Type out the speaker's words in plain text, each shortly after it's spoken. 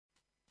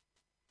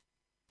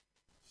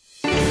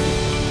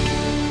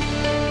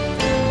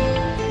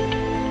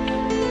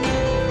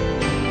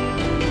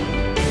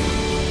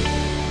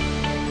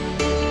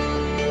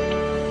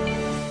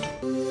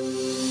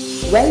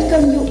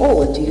welcome you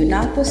all to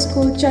UNAPO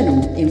School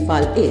Chanum,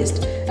 Imphal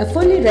East, a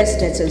fully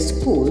residential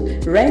school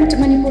ranked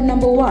Manipur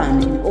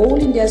 #1 in All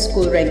India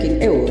School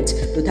Ranking Awards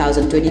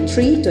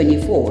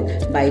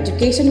 2023-24 by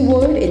Education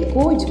World in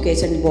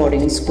Co-Education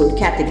Boarding School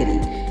category.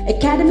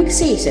 Academic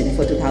session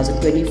for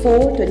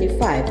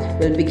 2024-25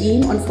 will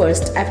begin on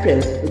 1st April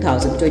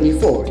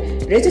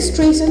 2024.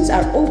 Registrations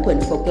are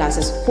open for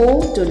classes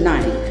 4 to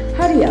 9.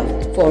 Hurry up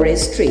for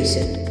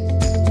registration.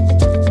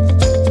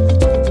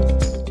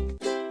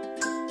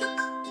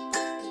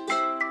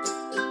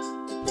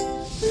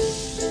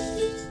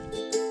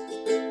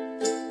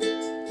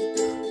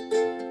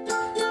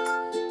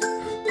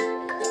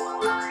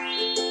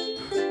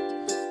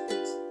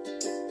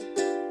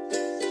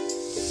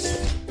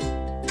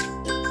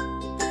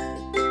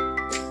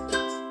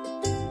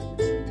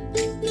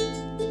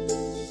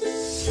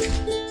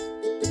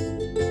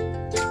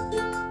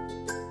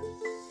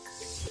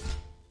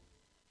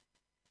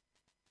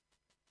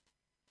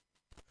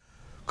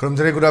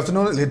 Good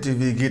afternoon.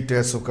 ELITETV gi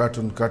test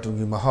cartoon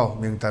gi mahau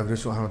ming tabri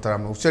su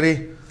hamataram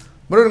uchari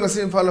maro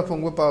ngasi imphala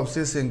phongba pa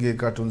se senge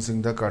cartoon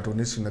singda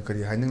cartoonist singna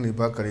kari haining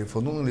liba kari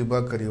phonung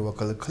liba kari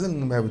wakal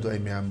khalang mai bu ai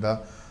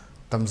myamda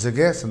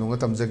tamjage sanunga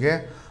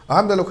tamjage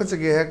ahamda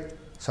lokhachage hek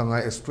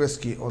Shanghai Express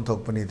ki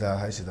onthok pani da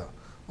haisida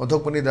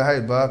onthok pani da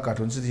haiba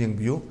cartoon si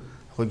yengbiu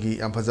khogi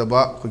yam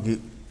phajaba khogi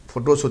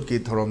photo shoot ki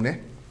thoromne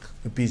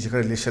pi ji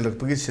khari leselak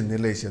pagi sinne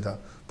leisida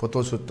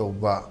photo shoot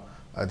toba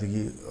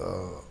adigi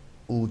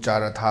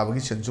Uchara Tabaki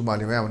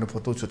Shinjumali, I want a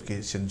photo shoot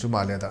case in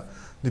Jumaleda,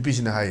 the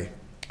Pishina High.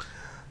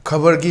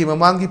 Cover game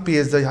among the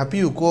peers the happy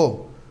you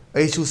go.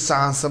 I should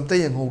sound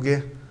something and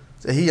hoge.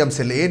 He am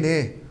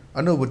Selene,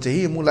 I know what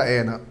he mula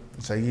ena,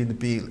 Sayin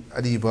Peel,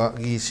 Adiba,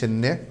 Gi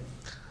Shenne,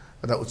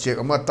 that check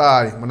a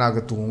matari,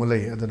 Managa to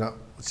Malay, and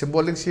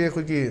symbolic here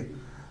could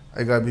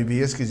I got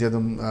BBS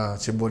Kizadum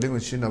symbolic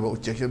machine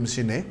about check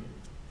machine,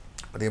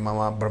 but the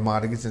Mama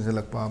Brahmatic in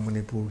the Lakpa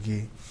Manipur,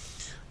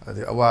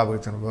 the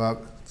Awabit and work.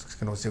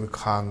 Kano se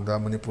khang da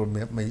Manipur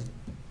mai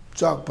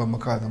chak pa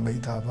makha da mai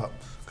tha ba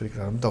kri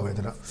kram taw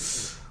edana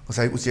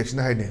sai uchek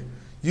sina haine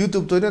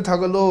YouTube to na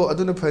thagalo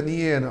aduna phani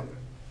ena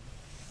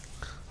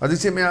adi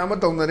se me ama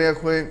taw na re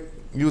khoi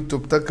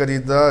YouTube ta kari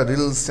da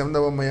reels sem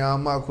da ma ya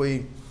ma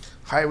khoi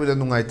hai bu da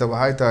nungai ta ba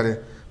hai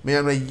tare me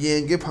am na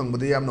yeng ge phang bu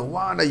da yam na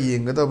wa na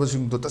yeng ga da ba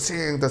sing to ta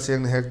seng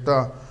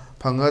hekta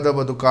phanga da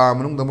ba du ka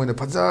manung da moi na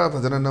phaja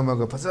phajana na ma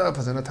ga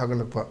phaja na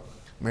thagalak pa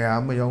me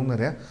am ma yong na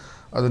re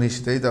aduni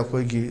sitei da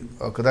khoi gi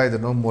kadai da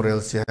no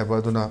moral se ha ba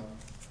duna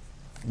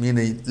mi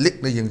nei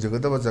lik na yeng jaga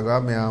da ba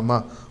jaga me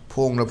ama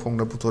phong na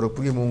putorak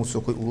pu gi mong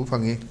so khoi u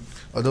phangi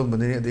adom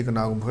bani de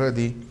kana gum phara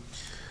di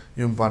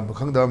yum pan ba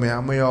khang da me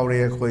ama yaw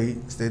re khoi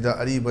sitei da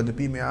ari ba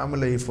pi me ama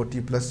lei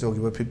 40 plus yo gi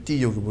ba 50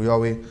 yo gi bu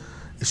yawe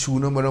isu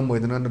na maram moi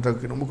dana na ta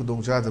ki no mu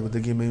dong cha da ba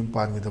de gi me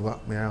pan gi da ba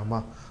me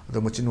ama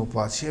adom chino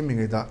pa semi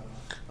ngai da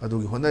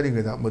adugi honari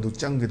ngai da madu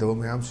chang gi da ba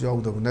me am su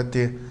yaw da na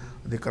te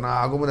the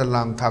Kanagoma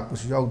lang tak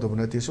was out of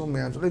Nati, so may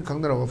I'm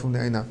coming over from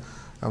the Aina.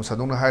 I'm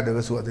Sadona Hide,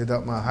 so I did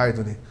up my hide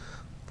on it.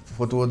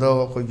 Photo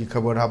the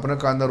covered happen a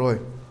candaroy.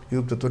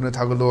 You to turn a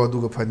tagalo,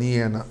 do a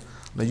paniana.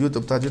 The youth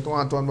of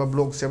Tajito to one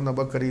block, 7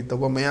 bakari, the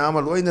one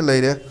Mayama, loin the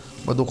lady,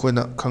 but do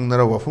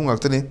Kangara from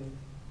Actini.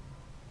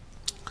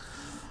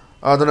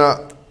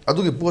 Adana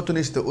Adugi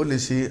Botanist, the only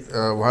see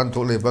one to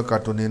labor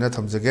cartonina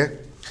Tamzage.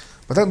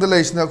 But on the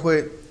lace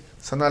Nakwe,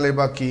 Sanale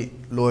Baki,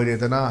 Loire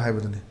Dana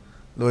Haibani.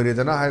 Loire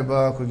dana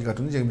haiba ko gi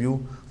katun jengbiu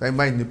dai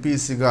mai ni pi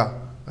siga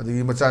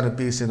adi macha ni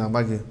pi sina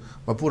magi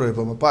mapura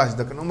ba mapas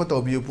da kanoma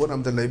to biu pon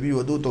am da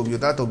leibiu adu to biu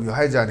da to biu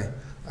hai jani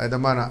ai da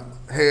mana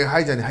he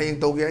hai jani hayeng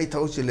to ge ai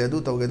thau chile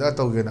adu to ge da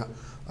to ge na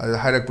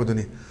hairak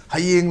puduni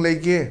hayeng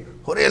lege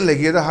horel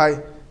lege da hai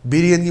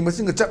birian gi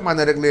masing ga chap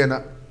mana rek le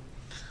na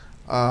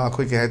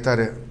khoi ke hai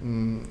tare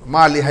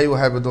mali hayu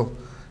haibado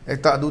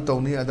ekta adu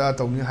to ni ada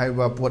to ni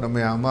haiba pon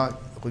ama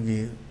ko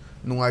gi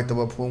nungai to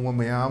ba phong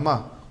ma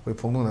ama we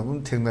phong na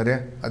bum theng na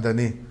re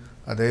adani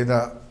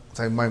adaida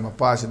sai mai ma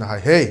pa sina hai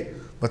hey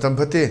batam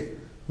phate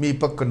mi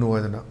pak kanu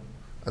adana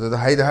adada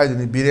hai da hai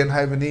ni biren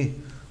hai bani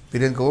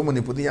biren ko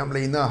mani pudi yam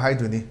leina hai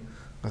duni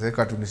ngasai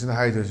cartoon sina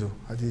hai do ju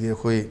adi de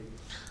khoi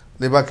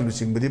leba ki lu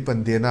sing bidi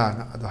pande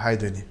na ado hai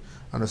duni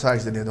ano sai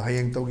sine do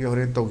hayeng to ge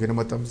horen to ge na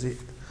matam si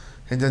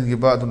henjan gi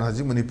ba dun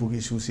haji Manipur gi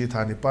su si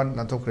thani pan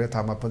na thokre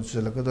thama pan su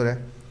la ka do re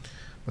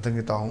matang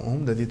gi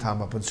taung da di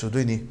thama pan su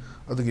doi ni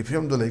ado gi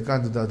film do lai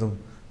kan da dum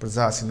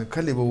Praza sina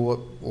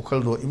khalibo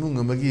okhaldo imung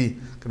amagi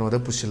kano da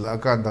pusil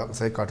akanda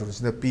sai cartoon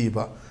sina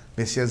piba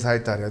message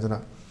hai tare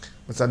aduna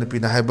macana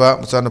pina haiba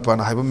macana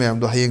pana haiba meyam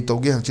do hayeng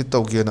tawge hangchit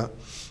tawge na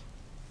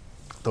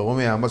taw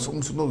meyam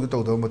sum sum no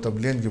taw do matam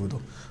len gi budo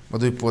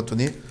madui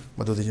potuni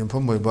madu de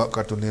yampham moiba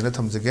cartoon ne na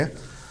thamjage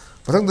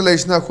pathang da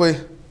leisna khoi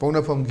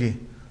pawna pham gi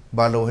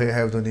balo he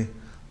hai do ni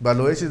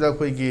balo he sida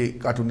khoi gi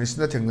cartoon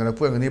sina thengna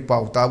pu ngani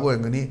paw ta bo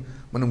ngani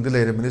manung de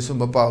leire mani sum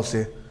ba paw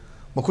se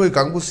Makoi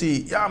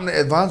Kangusi, Yam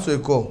advance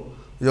ko,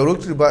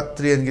 Yorukriba,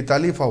 Trian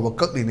Gitali for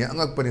Kakli,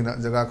 Angakpanina,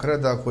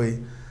 Zagakrada,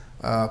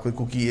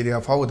 Kuki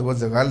area forward was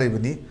the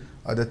Galebani,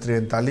 other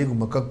train Tali,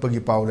 Makakpagi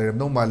power,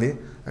 no Mali,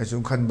 as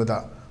you can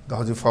bada.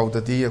 हजू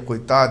फाउदी अखोई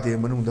तादे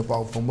मनुंग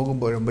पाव फंबगुम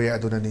ओरंबे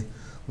अदुननी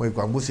मोय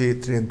कांबुसी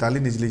train ताली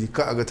निजली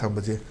कागा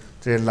थंबजे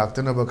train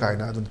लाक्तनब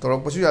कायना अदुन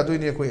तोरकपसु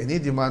यादुइनी अखोई any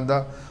demand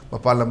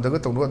मपाल लमदगा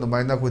तौनो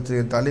अदुमाइना अखोई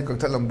train ताली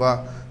कक्थलंबा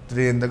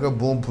train दगा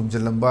बोम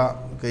फुमजलंबा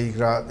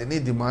कईग्रा any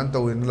demand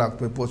तौइन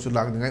लाक्पे पोसु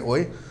लाकनिंगाई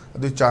ओय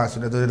अदु चांस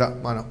ने अदुला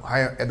माना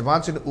हाई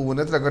एडवांस इन उ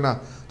नत्रगना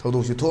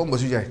थौदोसी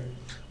थोमबसु याय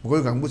मोय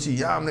कांबुसी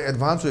यामने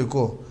एडवांस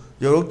ओयको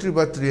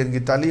यौरक्ट्रिबा ट्रेन की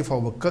ताली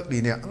फाव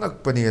कक्लीने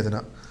अंगकपनी अदना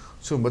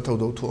सुंब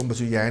थौदो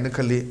थोमबसु यायना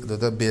खली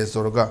अदुदा बेस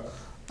तौरगा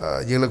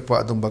येलकपा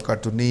अदुंबा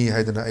कार्टूनी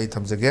हाइदना आई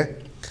थमजगे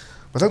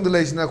मथंग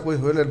दलाइसिना कोई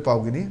होलन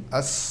पावगिनी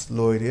अस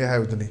लोइरे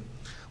हाइबदुनी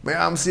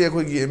मयाम से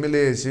कोई की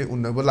एमएलए से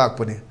उन्नब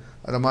लाकपनी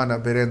अदमाना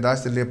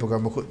बेरेंदास ते लेपगा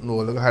मखुत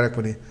नोलगा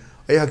हारकपनी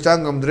आई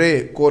हक्चांग गमद्रे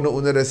कोन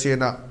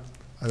उनरसेना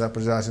अदा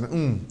प्रजासिना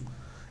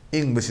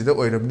इंग बसिदा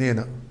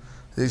ओइरबनेना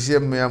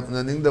सिएम मयाम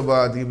ननिंगदबा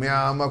दि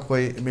मयाम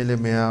कोई एमएलए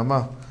मयाम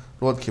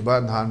रोड खिबा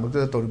नान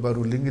मक्ता तौरिबा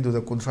रूलिंग की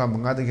दुदा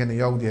 35 दि हेन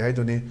याउदि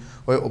हाइदुनी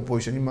ओइ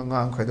ओपोजिशन मंगा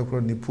खाइदोक्रो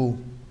निफु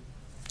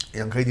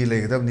यांखैदी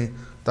लेगदबनी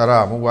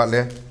 10 अमु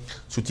वाले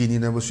सुचीनी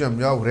नबसु यम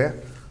याउरे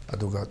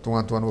अदुगा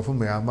तोंगान तोंगान वफम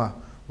मयाम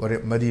वरे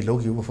मरी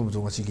लौगी वफम जो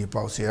ngasi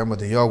पाउसे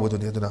अमदे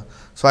याउबदुनी अदुना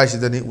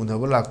स्वाइसिदनी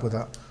उनब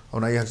लाकपदा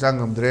औना हक्चांग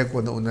गमद्रे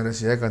कोन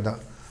उनरसे कंदा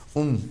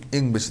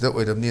इंग बसिदा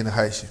ओइरबनी ना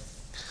हाइसे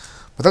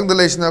मथंग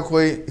दलाइसिना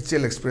कोई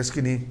इचेल एक्सप्रेस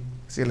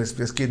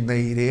की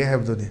नईरे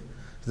हैबदुनी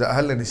दा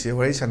अहलनी से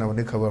वरी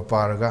सनावनी खबर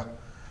पारगा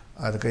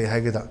अद कई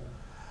हाइगेदा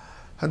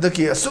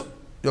हंदकी असु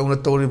यौना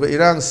तौरिबा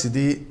इरांग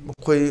सिदी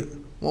मखोई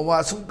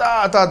मवा सुंता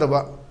तादबा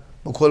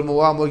मखोल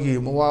मवा मोगी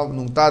मवा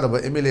नुंग तादबा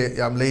एमएलए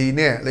याम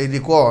लेइने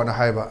लेइदिको ना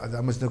हाइबा अद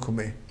अमसना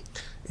खुमे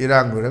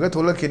इरांग लोरगा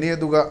थोलखिनी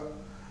अदुगा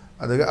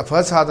अदगा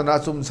अफा सादना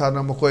चुम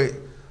सादना मखोई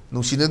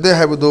नुंसिनदे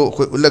हाइबदो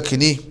खोई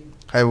उलखिनी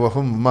हाइबा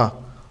वफम मा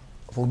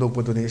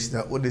फोंदोकपदुनी सिदा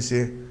उदिसे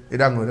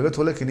इरांग लोरगा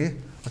थोलखिनी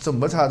अचुम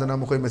सादना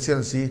मखोई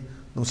मसेनसी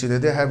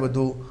नुंसिनदे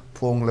हाइबदु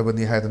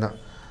फोंगलबनी हाइदना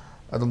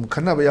अदुम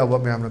खन्नबा यावबा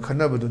म्यामना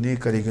खन्नबदुनी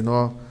करिगिनो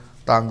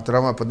तांग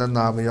 35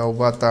 नाबा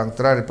यावबा तांग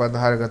 35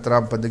 हारगा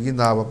 35 दगी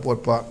नाबा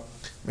पोटपा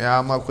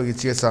म्याम अखोगी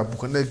चेसा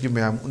पुखनगी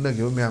म्याम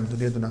उनगी म्याम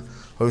दुनी अदुना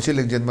हौसे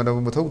लेंजेन मनब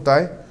मथौ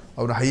ताई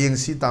औना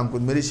हयेंसी तांग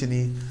 14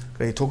 सिनी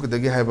कई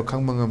थोकदगी हाइबा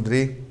खंगमा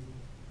ngamdri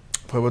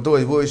फबतो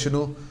ओइबो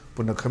इसनु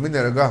पुना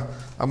खमिनरगा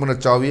अमना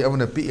चावी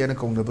अमना पीएन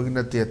कौंदबगी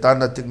नते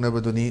ताना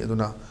तिकनबदुनी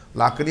अदुना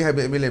लाकनी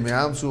हाइबे एमएलए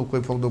म्याम सु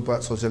कोई फोंदोपा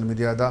सोशल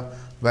मीडिया दा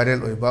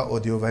वायरल ओइबा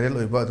ऑडियो वायरल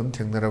ओइबा अदुम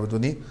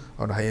थेंगनरबदुनी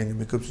औना हयेंग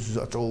मेकअप सु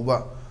अचौबा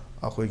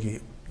अखोगी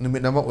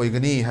नुमित नमा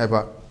ओइगनी हाइबा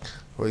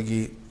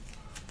अखोगी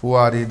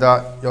पुवारीदा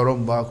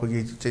यौरम्बा अखोगी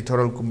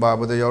चैथरल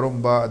कुंबाबदा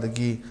यौरम्बा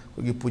अदगी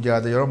अखोगी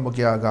पूजादा यौरम्बा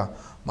क्यागा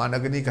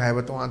मानगनी का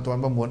हाइबा तोंगान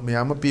तोंगान मोट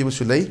म्याम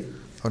पीबसु लै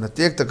औना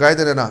टेक त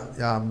कायदना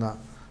यामना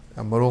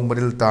मरोंग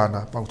मरिल ताना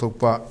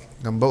पांथोकपा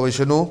नंबर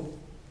ओइसनु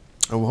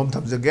अबहम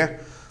थमजगे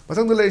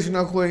मथंग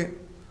लेसिना कोई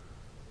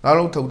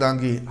नालों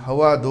थौदांगी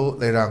हवादो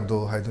लेरांगदो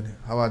हाइदुनी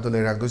हवादो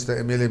लेरांगदो सिदा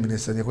एमएलए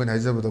मिनिस्टर ने कोई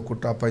हाइजबदो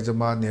कुर्ता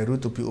पायजामा नेहरू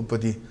टुपी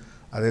उपदी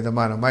अदेदा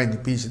माना माइ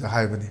निपी सिदा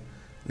हाइबनी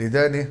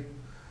लीडर ने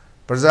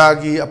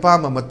प्रजागी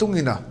अपामा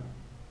मतुंगिना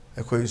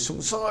अखोई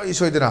सुंसोई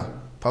सोइदना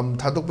फम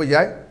थादोकपा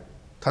याय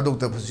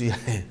थादोकतबसु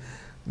याय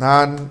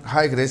नान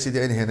हाइग्रे सिदे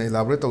एने हेना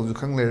इलाबरे तौजु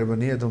खंग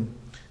लेरबनी अदुम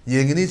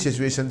येंगिनी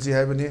सिचुएशन सी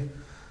हाइबनी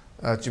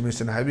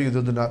चिमिसन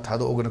हाइबिगदुना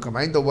थादोगना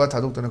कमाइन तौबा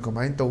थादोकतना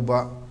कमाइन तौबा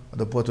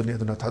अदो पोतुनी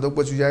अदुना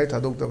थादोकपसु याय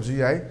थादोकतबसु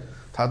याय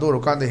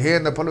थादोरकांदे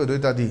हेना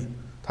फलोइदोइतादी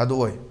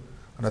थादोय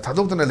अना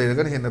थादोकतना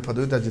लेरगन हेना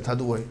फदोइतादी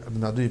थादोय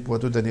अदुना दुई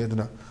पोतुदनी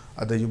अदुना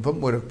अदा युफम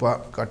ओरकपा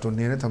कार्टून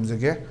ने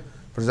थमजगे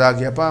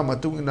प्रजागी अपा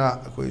मतुंगना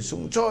अखोई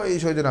सुंचोई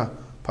सोइदना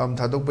फम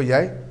थादोकपा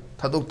याय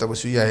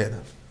थादोकतबसु याय ना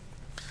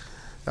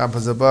याम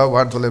फजबा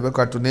वान थोलेबा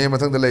कार्टून ने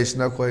मथंग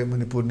दलाइसना खोई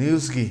मणिपुर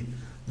न्यूज की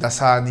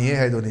दसानी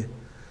हाइदोनी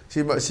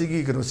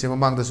सिगी कनो से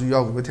ममांगदसु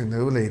यावबे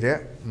थेंगनबो लेरे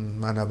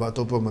मानबा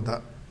अतोप मदा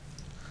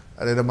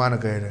अरेदा माना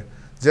कहेरे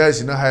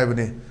जयसिना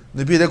हाइबने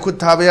नुपीदा खुद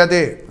थाबा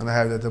यादे अना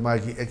हाइबदा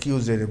मागी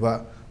एक्यूज जेरिबा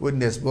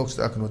विटनेस बॉक्स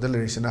अकनोदा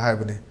लेरिसना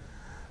हाइबने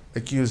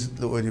एक्यूज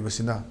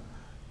लोइरिबसिना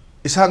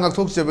इसा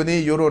ngakthokjebani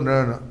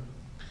योरोनरना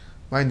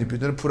माइ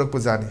नुपीदना फुरक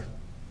पजानी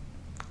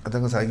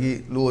अदंग सागी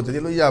लोदि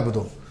लो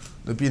याबदो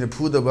नुपीना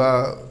फुदबा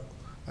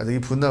अदगी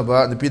फुनबा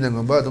नुपीना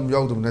ngamba adum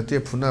yaudum nate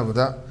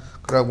फुनबदा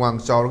खरा वांग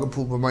चावरगा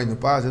फुबा माइ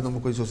नुपा जे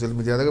दम कोई सोशल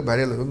मीडिया दागा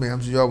वायरल होबा मैम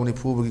सु यावनी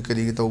फुबगी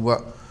करिगी तौबा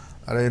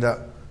अरेदा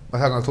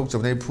मथा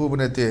ngakthokjebani फुबा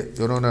नते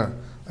योरोनर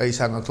आई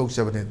सा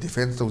ngakthokjebani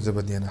डिफेंस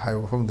तौजबनी ना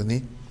हाइबा फमदनी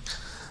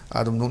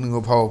आदम नोनिंगो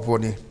फाव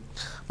पोनी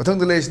मथंग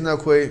दलेसिना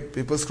खोई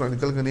peoples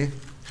Chronicle Ghani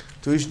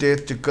Tuesday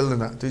tackle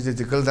ना ट्यूसडे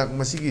टिकल दा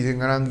मसीगी जे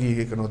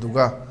ngaranggi कनो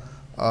दुगा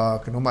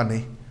कनो माने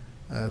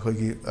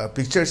खोगी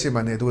पिक्चर से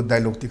माने दु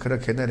डायलॉग ति खरा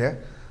खेनरे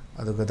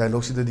अदुगा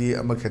डायलॉग सिददी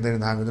अमा खेनरे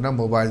नांगदना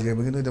मोबाइल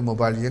येंबगी नुदे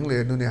मोबाइल येंग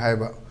ले नुने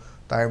हाइबा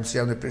टाइम से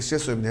हमने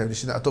प्रेशियस होबने है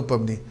सिना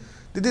अतोपमनी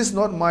this is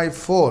not my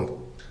fault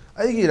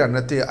आईगी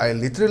रानते I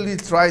literally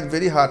tried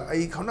very hard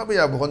I खना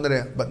बया बहनरे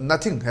बट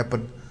नथिंग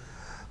हैपेंड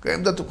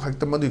केमदा तो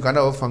हक्ता मदु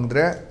काना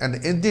फंगद्रे and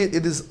Indeed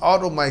it is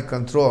out of my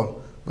control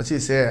मसी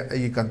से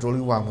आई कंट्रोल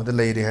वांग मद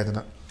लेरे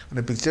हैदना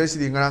अने पिक्चर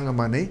सिदी ngarang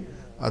माने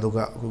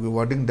अदुगा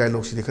वर्डिंग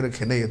डायलॉग सिदी खरा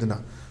खेनै अदुना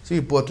सी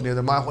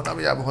पोतने मा होना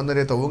या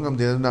होनरे तब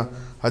गमदेना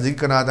हजिक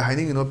Kannada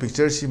हाइनिंग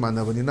picture C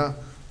मानबनीना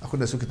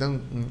अखुनसु खितंग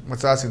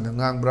मचासिंग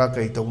ngangbra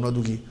kai tawna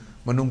dugi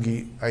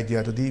manungi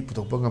idea to di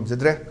putok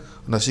ngamjedre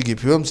na sigi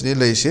film sini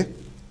leise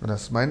na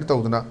smain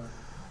tawduna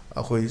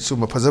akhoi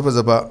suma phaja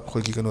phaja ba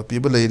khoi ki kano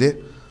piba leire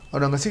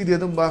ana ngasi di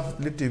adum ba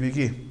lit tv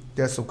ki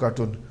test of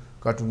cartoon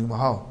ni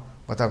mahaw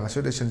mata nga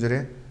so de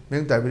senjere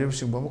meng tabiri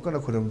sing ba mo kana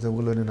khuram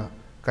jagulone na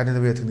kanina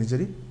be thni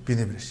jeri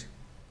pine bres.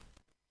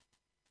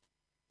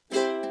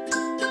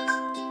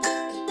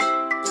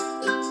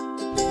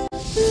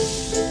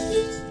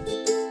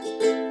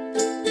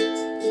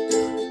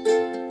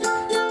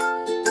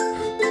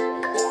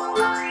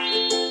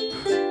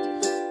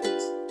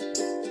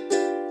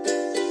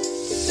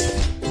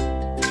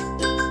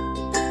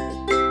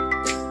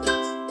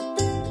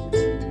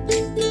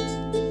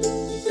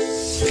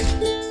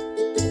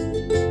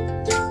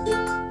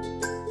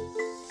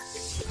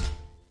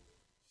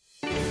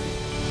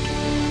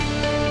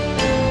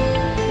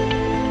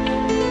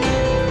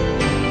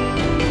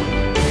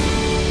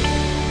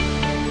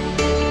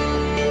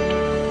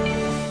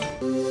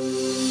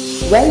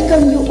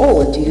 Welcome you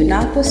all to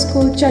UNAPO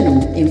School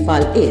Chanum,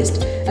 Imphal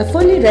East, a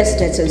fully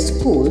residential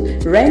school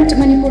ranked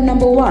Manipur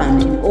 #1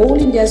 in All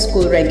India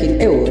School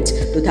Ranking Awards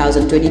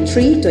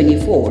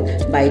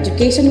 2023-24 by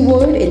Education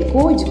World in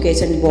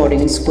Co-Education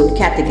Boarding School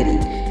category.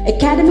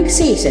 Academic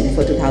session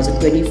for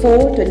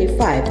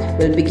 2024-25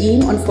 will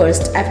begin on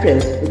 1st April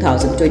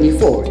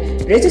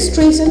 2024.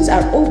 Registrations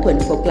are open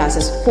for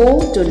classes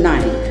 4 to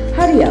 9.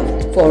 Hurry up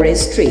for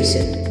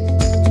registration.